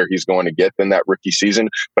much better he's going to get than that rookie season,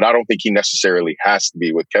 but I don't think he necessarily has to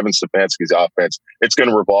be. With Kevin Stefanski's offense, it's going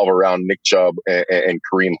to revolve around Nick Chubb and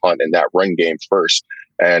Kareem Hunt in that run game first.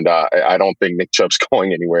 And I don't think Nick Chubb's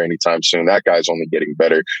going anywhere anytime soon. That guy's only getting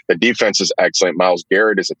better. The defense is excellent. Myles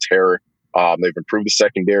Garrett is a terror. They've improved the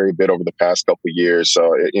secondary a bit over the past couple of years.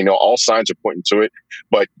 So, all signs are pointing to it.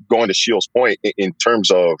 But going to Sheil's point, in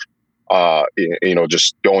terms of,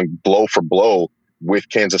 just going blow for blow with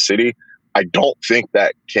Kansas City, I don't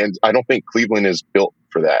think Cleveland is built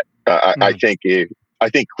for that. I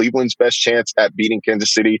think Cleveland's best chance at beating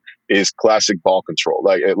Kansas City is classic ball control.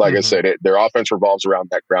 Like I said, their offense revolves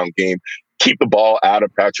around that ground game. Keep the ball out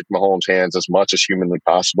of Patrick Mahomes' hands as much as humanly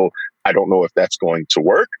possible. I don't know if that's going to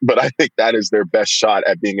work, but I think that is their best shot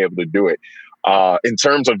at being able to do it. In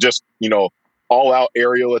terms of just, all-out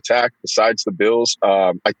aerial attack besides the Bills,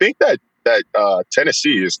 I think that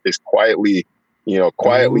Tennessee is quietly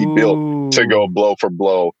built to go blow for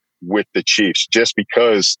blow with the Chiefs, just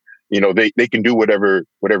because, they can do whatever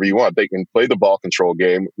you want. They can play the ball control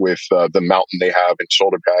game with the mountain they have and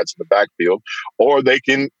shoulder pads in the backfield, or they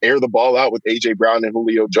can air the ball out with A.J. Brown and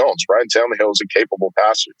Julio Jones. Ryan Tannehill is a capable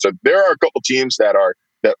passer. So there are a couple teams that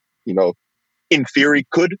in theory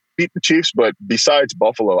could beat the Chiefs, but besides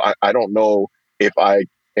Buffalo, I don't know if I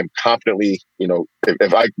am confidently,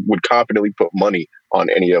 if I would confidently put money on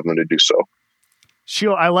any of them to do so.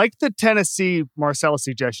 Sheil, I like the Tennessee Marcel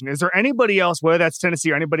suggestion. Is there anybody else, whether that's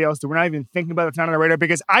Tennessee or anybody else, that we're not even thinking about that's not on the radar?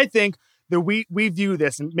 Because I think that we view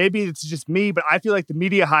this, and maybe it's just me, but I feel like the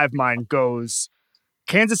media hive mind goes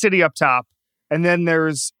Kansas City up top, and then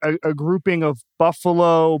there's a grouping of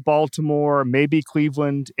Buffalo, Baltimore, maybe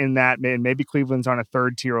Cleveland in that, and maybe Cleveland's on a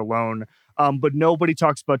third tier alone. But nobody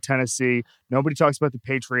talks about Tennessee. Nobody talks about the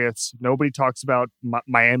Patriots. Nobody talks about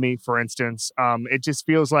Miami, for instance. It just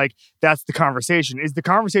feels like that's the conversation. Is the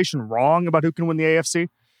conversation wrong about who can win the AFC?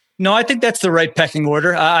 No, I think that's the right pecking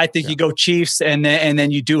order. I think you go Chiefs, and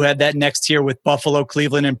then you do have that next tier with Buffalo,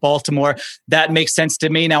 Cleveland, and Baltimore. That makes sense to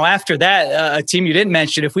me. Now, after that, a team you didn't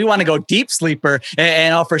mention, if we want to go deep sleeper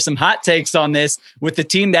and offer some hot takes on this, with the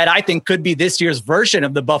team that I think could be this year's version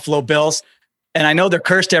of the Buffalo Bills, and I know they're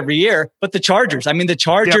cursed every year, but the Chargers. I mean, the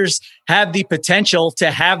Chargers have the potential to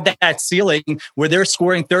have that ceiling where they're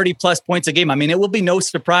scoring 30-plus points a game. I mean, it will be no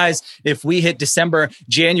surprise if we hit December,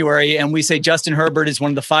 January, and we say Justin Herbert is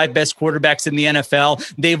one of the 5 best quarterbacks in the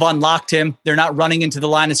NFL. They've unlocked him. They're not running into the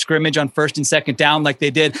line of scrimmage on first and second down like they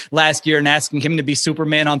did last year and asking him to be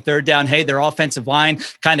Superman on third down. Hey, their offensive line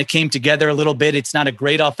kind of came together a little bit. It's not a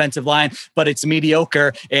great offensive line, but it's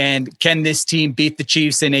mediocre. And can this team beat the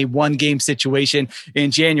Chiefs in a one-game situation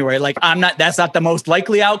in January? Like, that's not the most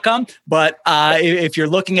likely outcome, but if you're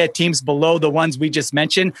looking at teams below the ones we just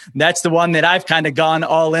mentioned, that's the one that I've kind of gone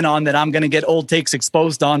all in on, that I'm going to get old takes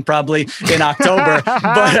exposed on probably in October.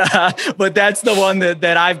 but that's the one that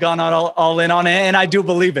I've gone on all in on, and I do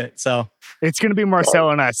believe it. So it's going to be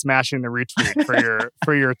Marcel and I smashing the retweet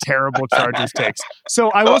for your terrible Chargers takes.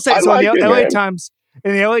 So I will say,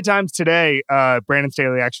 in the LA Times today, Brandon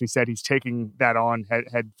Staley actually said he's taking that on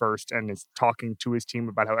head first and is talking to his team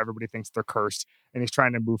about how everybody thinks they're cursed, and he's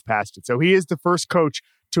trying to move past it. So he is the first coach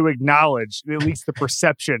to acknowledge at least the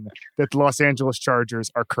perception that the Los Angeles Chargers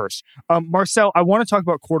are cursed. Marcel, I want to talk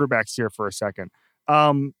about quarterbacks here for a second.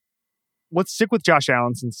 Let's stick with Josh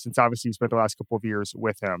Allen since obviously you spent the last couple of years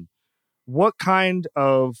with him. What kind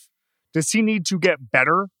of does he need to get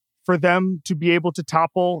better for them to be able to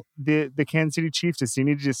topple the Kansas City Chiefs? Does he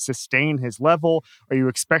need to just sustain his level? Are you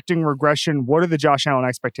expecting regression? What are the Josh Allen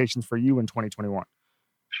expectations for you in 2021?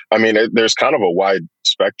 I mean, there's kind of a wide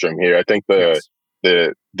spectrum here. I think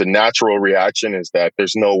the natural reaction is that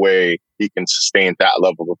there's no way he can sustain that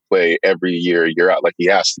level of play every year out. Like, he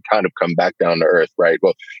has to kind of come back down to earth, right?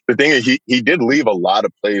 Well, the thing is, he did leave a lot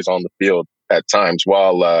of plays on the field at times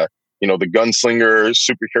while, the gunslinger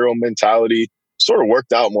superhero mentality sort of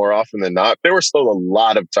worked out more often than not. There were still a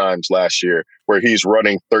lot of times last year where he's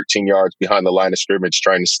running 13 yards behind the line of scrimmage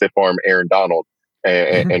trying to stiff arm Aaron Donald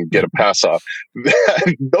and get a pass off.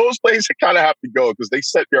 Those plays kind of have to go because they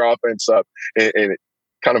set your offense up in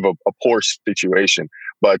kind of a poor situation.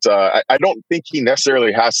 But I don't think he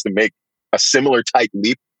necessarily has to make a similar type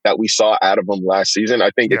leap that we saw out of him last season. I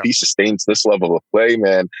think if he sustains this level of play,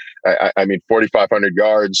 man, I mean, 4,500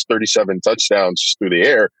 yards, 37 touchdowns through the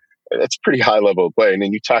air, that's pretty high level of play. And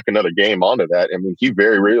then you tack another game onto that. I mean, he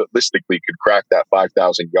very realistically could crack that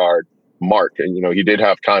 5,000 yard mark. And, he did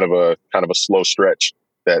have kind of a slow stretch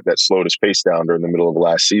that slowed his pace down during the middle of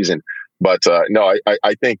last season. But no,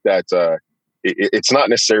 I think that it's not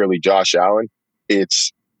necessarily Josh Allen.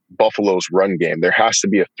 It's Buffalo's run game. There has to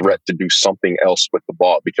be a threat to do something else with the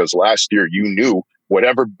ball, because last year you knew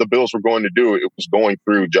whatever the Bills were going to do, it was going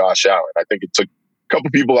through Josh Allen. I think it took a couple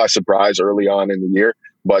people by surprise early on in the year,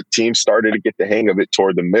 but teams started to get the hang of it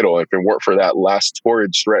toward the middle. If it weren't for that last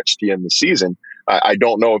torrid stretch to end the season, I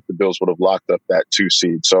don't know if the Bills would have locked up that 2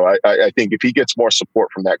 seed. So I think if he gets more support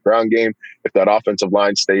from that ground game, if that offensive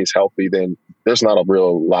line stays healthy, then there's not a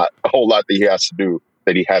whole lot that he has to do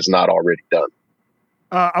that he has not already done.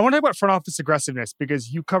 I want to talk about front office aggressiveness,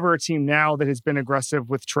 because you cover a team now that has been aggressive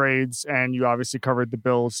with trades, and you obviously covered the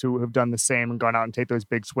Bills who have done the same and gone out and take those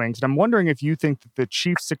big swings. And I'm wondering if you think that the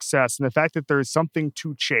Chiefs' success and the fact that there's something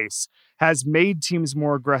to chase has made teams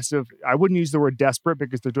more aggressive. I wouldn't use the word desperate,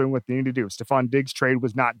 because they're doing what they need to do. Stephon Diggs' trade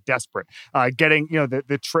was not desperate. Getting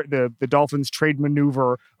the Dolphins trade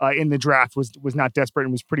maneuver in the draft was not desperate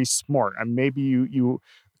and was pretty smart. And maybe you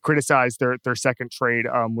criticize their second trade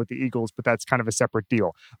with the Eagles, but that's kind of a separate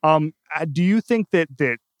deal. Do you think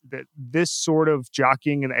that this sort of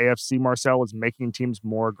jockeying in the AFC, Marcel, is making teams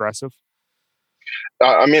more aggressive?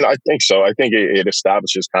 I mean, I think so. I think it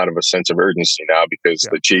establishes kind of a sense of urgency now because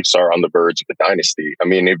the Chiefs are on the verge of a dynasty. I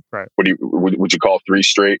mean, would you call 3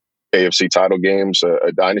 straight AFC title games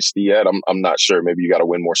a dynasty yet? I'm not sure. Maybe you got to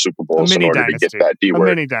win more Super Bowls in order to get that D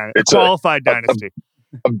word. It's a qualified dynasty.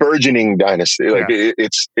 A burgeoning dynasty. Like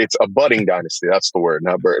it's a budding dynasty. That's the word.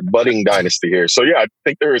 Not budding dynasty here. So yeah, I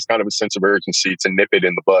think there is kind of a sense of urgency to nip it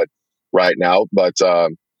in the bud right now. But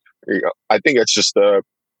I think it's just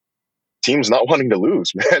teams not wanting to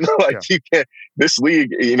lose, man. You can't. This league,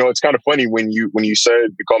 it's kind of funny when you said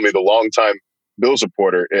you called me the longtime Bills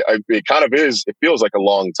reporter. It kind of is. It feels like a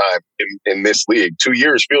long time in this league. 2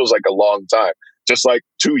 years feels like a long time. Just like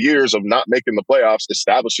 2 years of not making the playoffs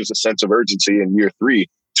establishes a sense of urgency in year 3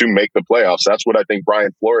 to make the playoffs. That's what I think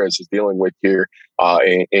Brian Flores is dealing with here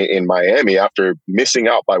in Miami after missing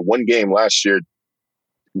out by 1 game last year.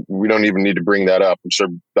 We don't even need to bring that up. I'm sure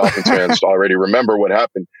Dolphins fans already remember what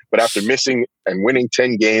happened. But after missing and winning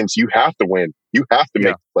 10 games, you have to win. You have to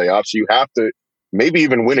make the playoffs. You have to maybe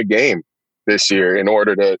even win a game this year in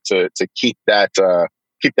order to keep that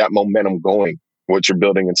momentum going, what you're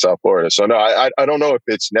building in South Florida. So no, I don't know if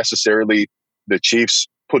it's necessarily the Chiefs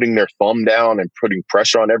putting their thumb down and putting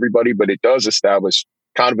pressure on everybody, but it does establish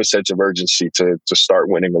kind of a sense of urgency to start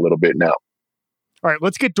winning a little bit now. All right,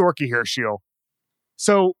 let's get dorky here, Sheil.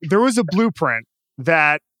 So there was a blueprint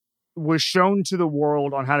that was shown to the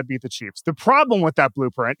world on how to beat the Chiefs. The problem with that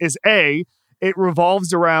blueprint is it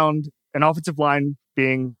revolves around an offensive line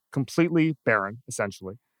being completely barren,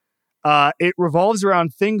 essentially. It revolves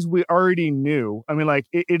around things we already knew. I mean,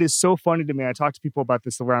 it is so funny to me. I talk to people about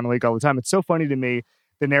this around the league all the time. It's so funny to me,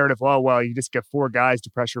 the narrative, you just get 4 guys to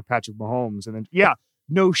pressure Patrick Mahomes. And then,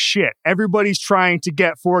 no shit. Everybody's trying to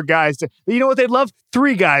get 4 guys to, you know what they'd love?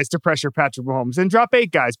 3 guys to pressure Patrick Mahomes and drop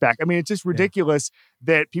 8 guys back. I mean, it's just ridiculous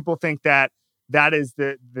that people think that is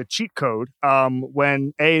the cheat code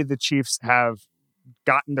when the Chiefs have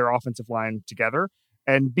gotten their offensive line together.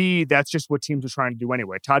 And B, that's just what teams are trying to do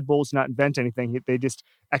anyway. Todd Bowles did not invent anything. They just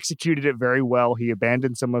executed it very well. He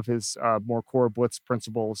abandoned some of his more core blitz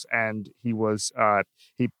principles, and he was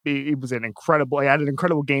he had an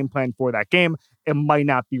incredible game plan for that game. It might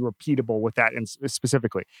not be repeatable with that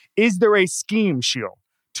specifically. Is there a scheme, Sheil,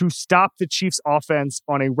 to stop the Chiefs' offense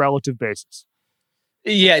on a relative basis?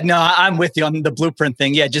 Yeah, no, I'm with you on the blueprint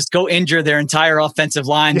thing. Yeah, just go injure their entire offensive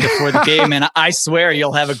line before the game, and I swear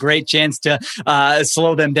you'll have a great chance to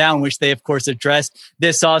slow them down, which they, of course, addressed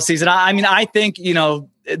this offseason. I mean, I think,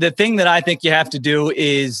 the thing that I think you have to do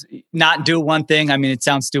is not do one thing. I mean, it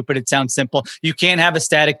sounds stupid. It sounds simple. You can't have a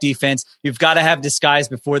static defense. You've got to have disguise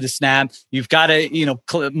before the snap. You've got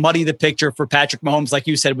to, muddy the picture for Patrick Mahomes, like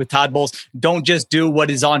you said, with Todd Bowles. Don't just do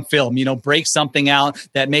what is on film. Break something out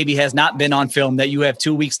that maybe has not been on film that you have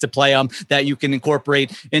 2 weeks to play on that you can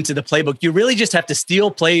incorporate into the playbook. You really just have to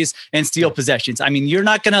steal plays and steal possessions. I mean, you're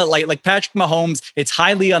not going to like Patrick Mahomes. It's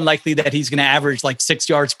highly unlikely that he's going to average 6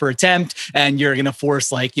 yards per attempt and you're going to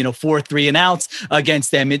force 4 3-and-outs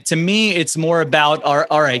against them. To me, it's more about,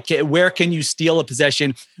 all right, where can you steal a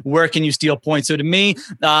possession? Where can you steal points? So to me,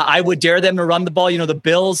 I would dare them to run the ball. The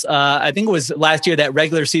Bills, I think it was last year, that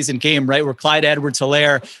regular season game, right, where Clyde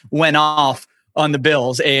Edwards-Helaire went off on the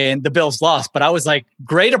Bills and the Bills lost. But I was like,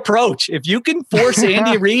 great approach. If you can force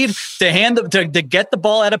Andy Reid to get the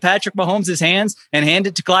ball out of Patrick Mahomes' hands and hand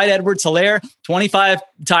it to Clyde Edwards-Helaire 25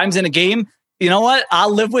 times in a game, you know what?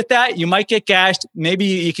 I'll live with that. You might get gashed. Maybe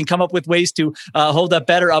you can come up with ways to hold up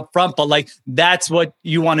better up front, but that's what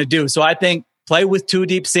you want to do. So I think play with 2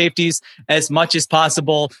 deep safeties as much as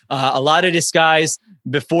possible. A lot of disguise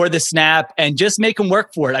before the snap and just make them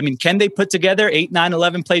work for it. I mean, can they put together 8, 9,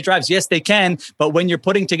 11 play drives? Yes, they can. But when you're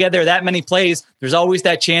putting together that many plays, there's always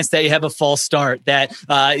that chance that you have a false start, that,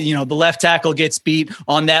 the left tackle gets beat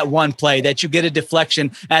on that one play, that you get a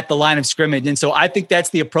deflection at the line of scrimmage. And so I think that's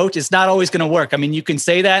the approach. It's not always going to work. I mean, you can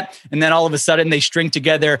say that, and then all of a sudden they string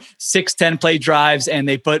together 6, 10 play drives and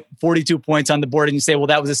they put 42 points on the board and you say, well,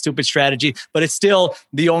 that was a stupid strategy. But it's still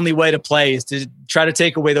the only way to play is to try to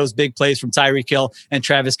take away those big plays from Tyreek Hill and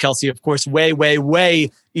Travis Kelce. Of course, way, way,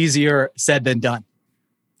 way easier said than done.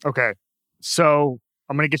 Okay. So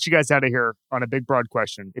I'm going to get you guys out of here on a big, broad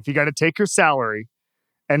question. If you got to take your salary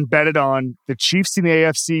and bet it on the Chiefs in the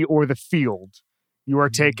AFC or the field, you are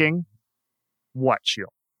taking what, Sheil?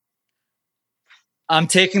 I'm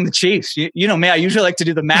taking the Chiefs. You know me, I usually like to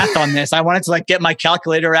do the math on this. I wanted to get my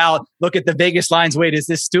calculator out, look at the Vegas lines. Wait, is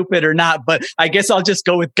this stupid or not? But I guess I'll just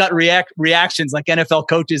go with gut reactions like NFL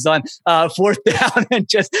coaches on 4th down. And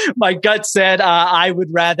just my gut said I would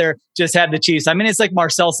rather just have the Chiefs. I mean, it's like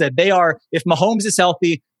Marcel said, they are, if Mahomes is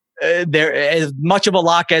healthy, there as much of a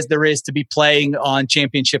lock as there is to be playing on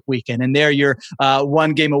championship weekend. And there you're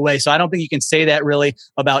one game away. So I don't think you can say that really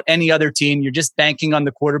about any other team. You're just banking on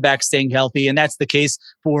the quarterback staying healthy. And that's the case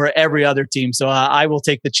for every other team. So I will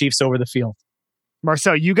take the Chiefs over the field.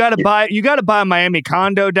 Marcel, you got to buy a Miami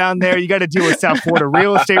condo down there. You got to deal with South Florida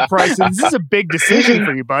real estate prices. This is a big decision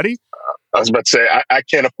for you, buddy. I was about to say, I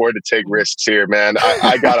can't afford to take risks here, man.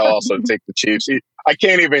 I got to also take the Chiefs. I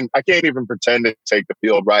can't even pretend to take the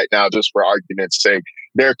field right now just for argument's sake.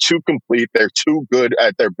 They're too complete. They're too good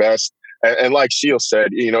at their best. And like Sheil said,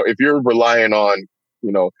 if you're relying on,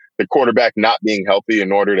 the quarterback not being healthy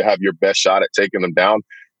in order to have your best shot at taking them down,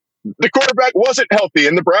 the quarterback wasn't healthy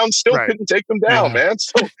and the Browns still couldn't take them down, man.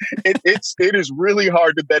 So it is really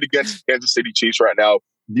hard to bet against the Kansas City Chiefs right now.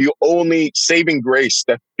 The only saving grace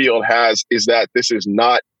that the field has is that this is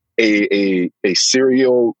not a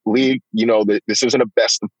serial league. This isn't a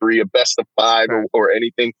best of 3, a best of 5 or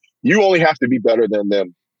anything. You only have to be better than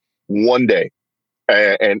them one day.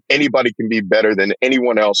 And anybody can be better than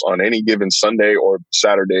anyone else on any given Sunday or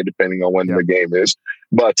Saturday, depending on when the game is.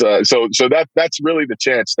 But so that's really the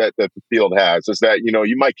chance that the field has, is that,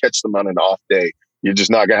 you might catch them on an off day. You're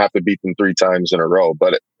just not going to have to beat them 3 times in a row.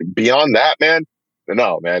 But beyond that, man,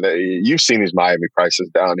 no, man, you've seen these Miami prices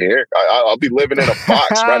down here. I'll be living in a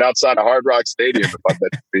box right outside of Hard Rock Stadium if I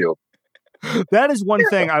bet the field. That is one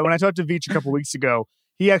thing. When I talked to Veach a couple weeks ago,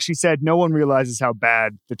 he actually said no one realizes how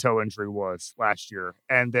bad the toe injury was last year.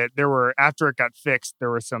 And that after it got fixed,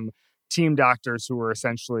 there were some team doctors who were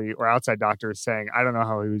essentially, or outside doctors, saying, I don't know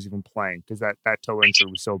how he was even playing because that toe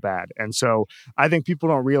injury was so bad. And so I think people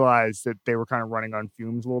don't realize that they were kind of running on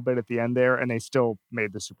fumes a little bit at the end there, and they still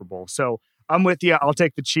made the Super Bowl. So I'm with you. I'll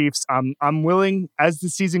take the Chiefs. I'm willing, as the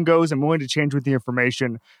season goes, I'm willing to change with the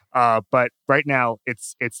information. But right now,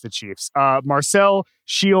 it's the Chiefs. Marcel,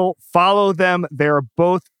 Sheil, follow them. They're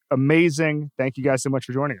both amazing. Thank you guys so much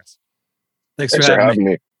for joining us. Thanks for having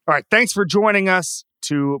me. All right. Thanks for joining us.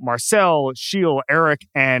 To Marcel, Sheil, Eric,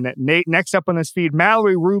 and Nate. Next up on this feed,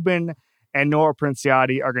 Mallory Rubin and Noah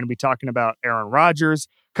Princiotti are going to be talking about Aaron Rodgers.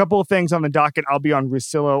 A couple of things on the docket. I'll be on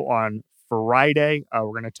Russillo on Friday.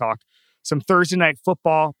 We're going to talk some Thursday night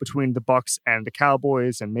football between the Bucs and the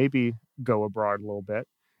Cowboys, and maybe go abroad a little bit.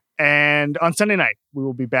 And on Sunday night, we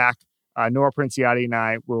will be back. Noah Princiotti and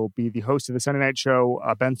I will be the host of the Sunday night show.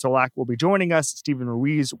 Ben Solak will be joining us. Stephen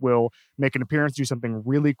Ruiz will make an appearance, do something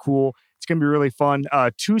really cool. It's going to be really fun.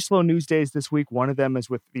 2 slow news days this week. One of them is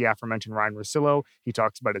with the aforementioned Ryan Russillo. He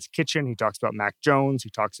talks about his kitchen. He talks about Mac Jones.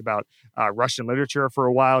 He talks about Russian literature for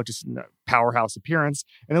a while, just a powerhouse appearance.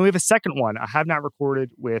 And then we have a second one I have not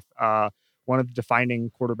recorded with one of the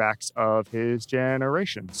defining quarterbacks of his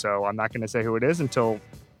generation. So I'm not going to say who it is until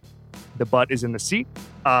the butt is in the seat.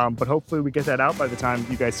 But hopefully we get that out by the time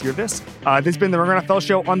you guys hear this. This has been the Ringer NFL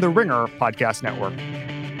Show on the Ringer Podcast Network.